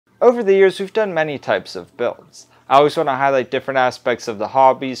Over the years, we've done many types of builds. I always want to highlight different aspects of the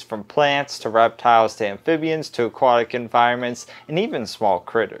hobbies, from plants to reptiles to amphibians to aquatic environments and even small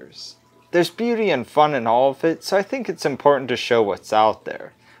critters. There's beauty and fun in all of it, so I think it's important to show what's out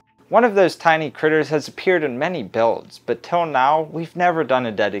there. One of those tiny critters has appeared in many builds, but till now, we've never done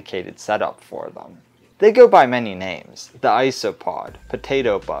a dedicated setup for them. They go by many names: the isopod,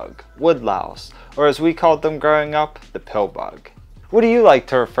 potato bug, woodlouse, or as we called them growing up, the pill bug. What do you like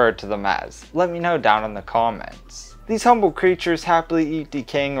to refer to them as? Let me know down in the comments. These humble creatures happily eat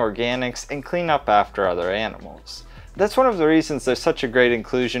decaying organics and clean up after other animals. That's one of the reasons they're such a great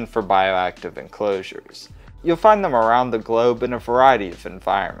inclusion for bioactive enclosures. You'll find them around the globe in a variety of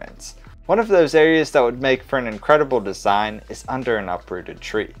environments. One of those areas that would make for an incredible design is under an uprooted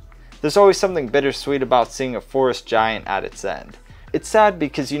tree. There's always something bittersweet about seeing a forest giant at its end. It's sad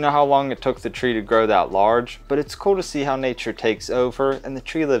because you know how long it took the tree to grow that large, but it's cool to see how nature takes over and the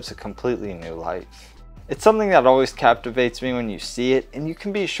tree lives a completely new life. It's something that always captivates me when you see it, and you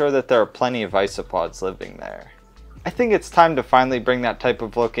can be sure that there are plenty of isopods living there. I think it's time to finally bring that type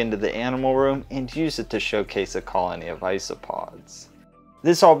of look into the animal room and use it to showcase a colony of isopods.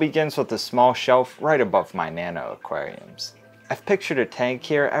 This all begins with a small shelf right above my nano aquariums. I've pictured a tank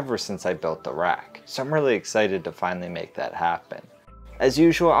here ever since I built the rack, so I'm really excited to finally make that happen. As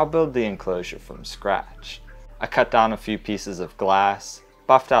usual, I'll build the enclosure from scratch. I cut down a few pieces of glass,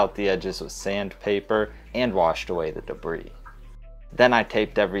 buffed out the edges with sandpaper, and washed away the debris. Then I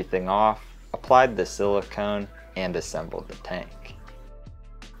taped everything off, applied the silicone, and assembled the tank.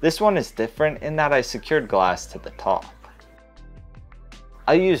 This one is different in that I secured glass to the top.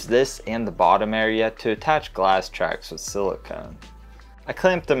 I used this and the bottom area to attach glass tracks with silicone. I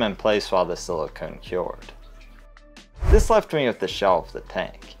clamped them in place while the silicone cured. This left me with the shell of the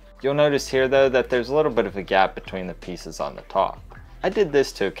tank. You'll notice here though that there's a little bit of a gap between the pieces on the top. I did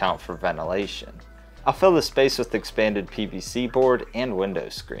this to account for ventilation. I'll fill the space with expanded PVC board and window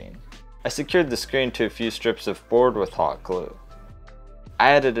screen. I secured the screen to a few strips of board with hot glue.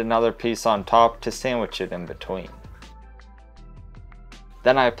 I added another piece on top to sandwich it in between.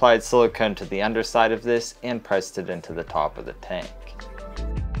 Then I applied silicone to the underside of this and pressed it into the top of the tank.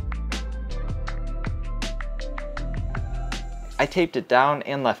 I taped it down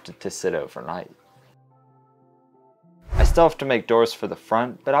and left it to sit overnight. I still have to make doors for the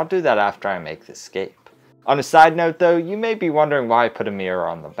front, but I'll do that after I make the scape. On a side note though, you may be wondering why I put a mirror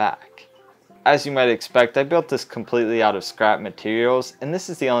on the back. As you might expect, I built this completely out of scrap materials, and this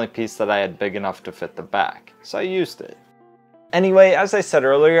is the only piece that I had big enough to fit the back, so I used it. Anyway, as I said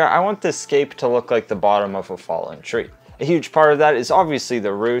earlier, I want this scape to look like the bottom of a fallen tree. A huge part of that is obviously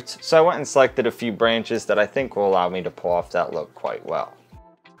the roots, so I went and selected a few branches that I think will allow me to pull off that look quite well.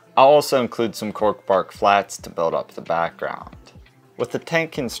 I'll also include some cork bark flats to build up the background. With the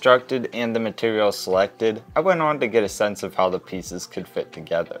tank constructed and the materials selected, I went on to get a sense of how the pieces could fit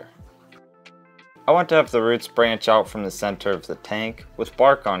together. I want to have the roots branch out from the center of the tank with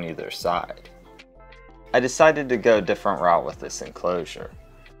bark on either side. I decided to go a different route with this enclosure.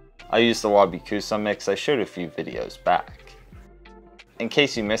 I used the Wabikusa mix I showed a few videos back. In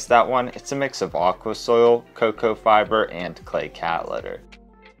case you missed that one, it's a mix of aqua soil, cocoa fiber, and clay cat litter.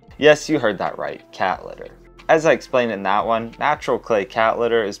 Yes, you heard that right, cat litter. As I explained in that one, natural clay cat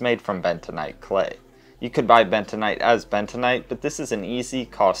litter is made from bentonite clay. You could buy bentonite as bentonite, but this is an easy,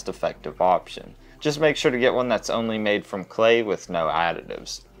 cost-effective option. Just make sure to get one that's only made from clay with no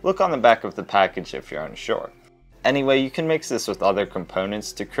additives. Look on the back of the package if you're unsure. Anyway, you can mix this with other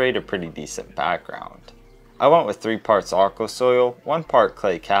components to create a pretty decent background. I went with 3 parts aqua soil, 1 part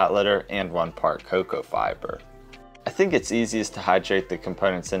clay cat litter, and 1 part cocoa fiber. I think it's easiest to hydrate the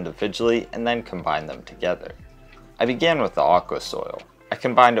components individually and then combine them together. I began with the aqua soil. I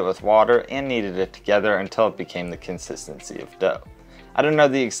combined it with water and kneaded it together until it became the consistency of dough. I don't know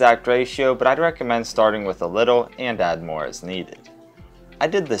the exact ratio, but I'd recommend starting with a little and add more as needed. I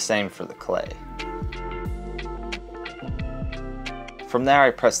did the same for the clay. From there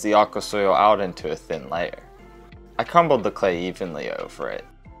I pressed the aqua soil out into a thin layer. I crumbled the clay evenly over it.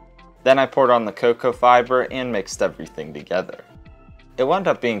 Then I poured on the cocoa fiber and mixed everything together. It wound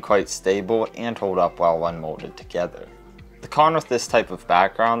up being quite stable and hold up well when molded together. The con with this type of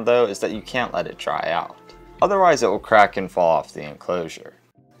background though is that you can't let it dry out. Otherwise it will crack and fall off the enclosure.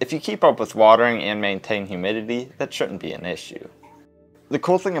 If you keep up with watering and maintain humidity, that shouldn't be an issue. The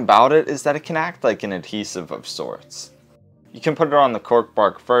cool thing about it is that it can act like an adhesive of sorts. You can put it on the cork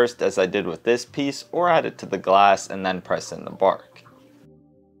bark first, as I did with this piece, or add it to the glass and then press in the bark.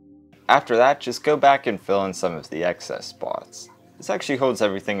 After that, just go back and fill in some of the excess spots. This actually holds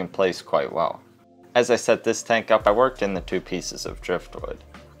everything in place quite well. As I set this tank up, I worked in the 2 pieces of driftwood.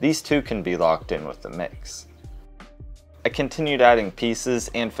 These two can be locked in with the mix. I continued adding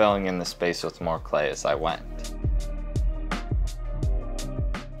pieces and filling in the space with more clay as I went.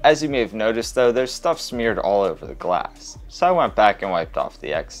 As you may have noticed though, there's stuff smeared all over the glass, so I went back and wiped off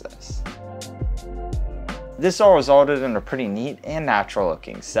the excess. This all resulted in a pretty neat and natural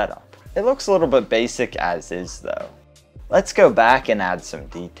looking setup. It looks a little bit basic as is though. Let's go back and add some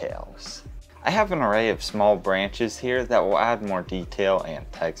details. I have an array of small branches here that will add more detail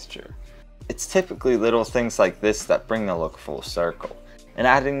and texture. It's typically little things like this that bring the look full circle, and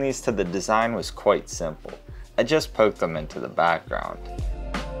adding these to the design was quite simple. I just poked them into the background.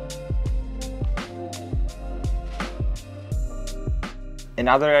 In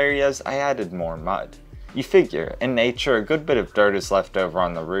other areas, I added more mud. You figure, in nature, a good bit of dirt is left over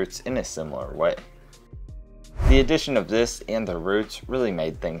on the roots in a similar way. The addition of this and the roots really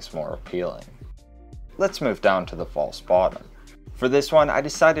made things more appealing. Let's move down to the false bottom. For this one, I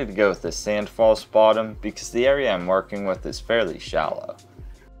decided to go with the sand false bottom because the area I'm working with is fairly shallow.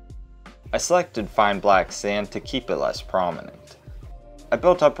 I selected fine black sand to keep it less prominent. I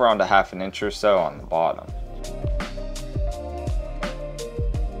built up around a ½ inch or so on the bottom.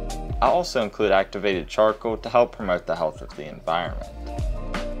 I'll also include activated charcoal to help promote the health of the environment.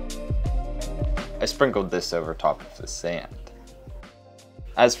 I sprinkled this over top of the sand.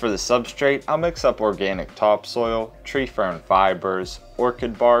 As for the substrate, I'll mix up organic topsoil, tree fern fibers,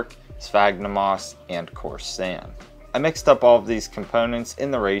 orchid bark, sphagnum moss, and coarse sand. I mixed up all of these components in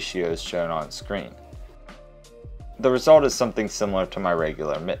the ratios shown on screen. The result is something similar to my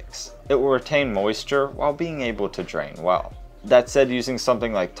regular mix. It will retain moisture while being able to drain well. That said, using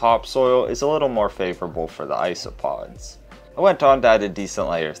something like topsoil is a little more favorable for the isopods. I went on to add a decent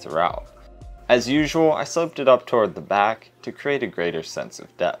layer throughout. As usual, I sloped it up toward the back to create a greater sense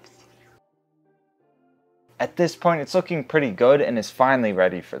of depth. At this point, it's looking pretty good and is finally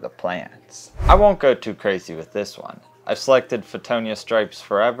ready for the plants. I won't go too crazy with this one. I've selected Photonia stripes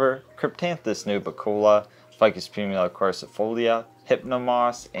forever, Cryptanthus nubicula, Ficus pumila quercifolia,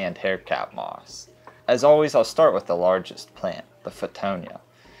 hypnomoss, and haircap moss. As always, I'll start with the largest plant, the Photonia.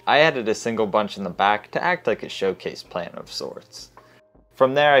 I added a single bunch in the back to act like a showcase plant of sorts.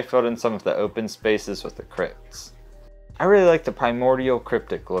 From there, I filled in some of the open spaces with the crypts. I really like the primordial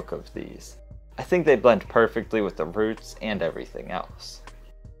cryptic look of these. I think they blend perfectly with the roots and everything else.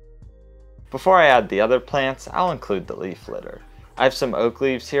 Before I add the other plants, I'll include the leaf litter. I have some oak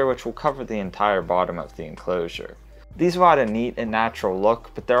leaves here which will cover the entire bottom of the enclosure. These will add a neat and natural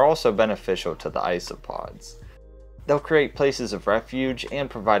look, but they're also beneficial to the isopods. They'll create places of refuge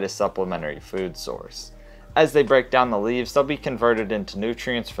and provide a supplementary food source. As they break down the leaves, they'll be converted into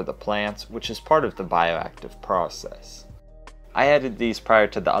nutrients for the plants, which is part of the bioactive process. I added these prior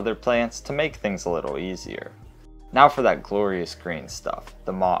to the other plants to make things a little easier. Now for that glorious green stuff,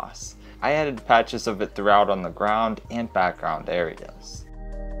 the moss. I added patches of it throughout on the ground and background areas.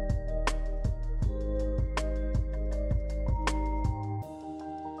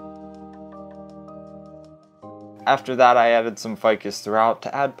 After that, I added some ficus throughout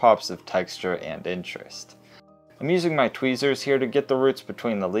to add pops of texture and interest. I'm using my tweezers here to get the roots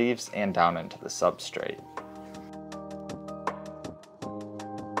between the leaves and down into the substrate.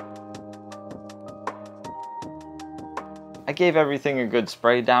 I gave everything a good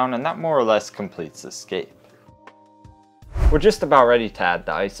spray down, and that more or less completes the scape. We're just about ready to add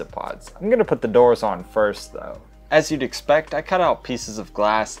the isopods. I'm going to put the doors on first though. As you'd expect, I cut out pieces of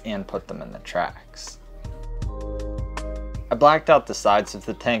glass and put them in the tracks. I blacked out the sides of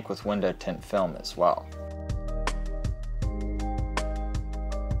the tank with window tint film as well.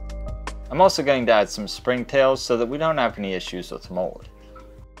 I'm also going to add some springtails so that we don't have any issues with mold.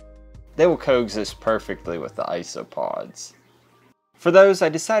 They will coexist perfectly with the isopods. For those, I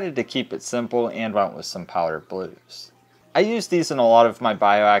decided to keep it simple and went with some powder blues. I use these in a lot of my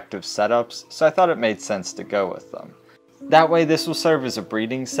bioactive setups, so I thought it made sense to go with them. That way this will serve as a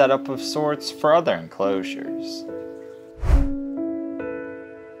breeding setup of sorts for other enclosures.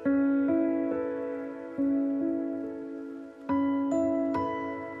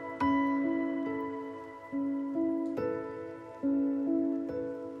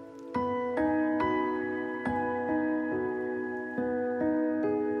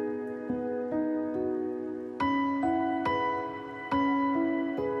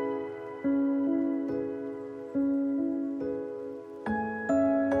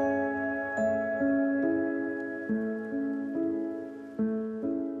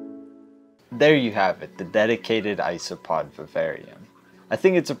 There you have it, the dedicated isopod vivarium. I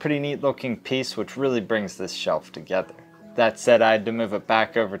think it's a pretty neat looking piece which really brings this shelf together. That said, I had to move it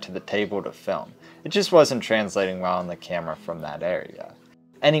back over to the table to film. It just wasn't translating well on the camera from that area.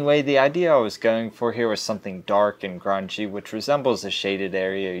 Anyway, the idea I was going for here was something dark and grungy, which resembles a shaded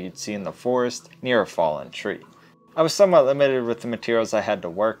area you'd see in the forest near a fallen tree. I was somewhat limited with the materials I had to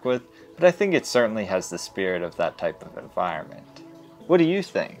work with, but I think it certainly has the spirit of that type of environment. What do you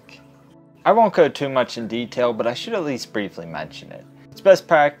think? I won't go too much in detail, but I should at least briefly mention it. It's best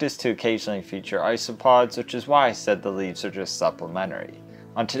practice to occasionally feature isopods, which is why I said the leaves are just supplementary.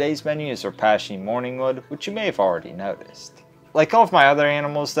 On today's menu is Repashy morningwood, which you may have already noticed. Like all of my other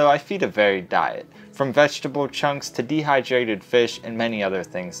animals though, I feed a varied diet, from vegetable chunks to dehydrated fish and many other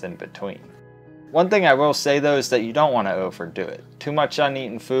things in between. One thing I will say though is that you don't want to overdo it. Too much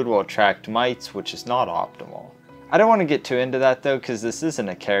uneaten food will attract mites, which is not optimal. I don't want to get too into that though because this isn't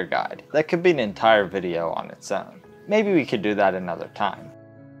a care guide. That could be an entire video on its own. Maybe we could do that another time.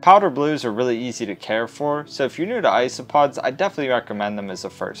 Powder blues are really easy to care for, so if you're new to isopods, I definitely recommend them as a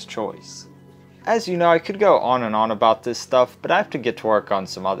first choice. As you know, I could go on and on about this stuff, but I have to get to work on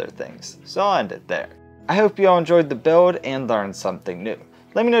some other things, so I'll end it there. I hope you all enjoyed the build and learned something new.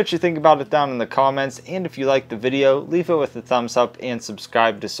 Let me know what you think about it down in the comments, and if you liked the video, leave it with a thumbs up and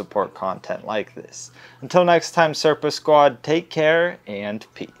subscribe to support content like this. Until next time, Serpa Squad, take care and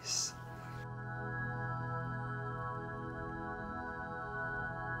peace.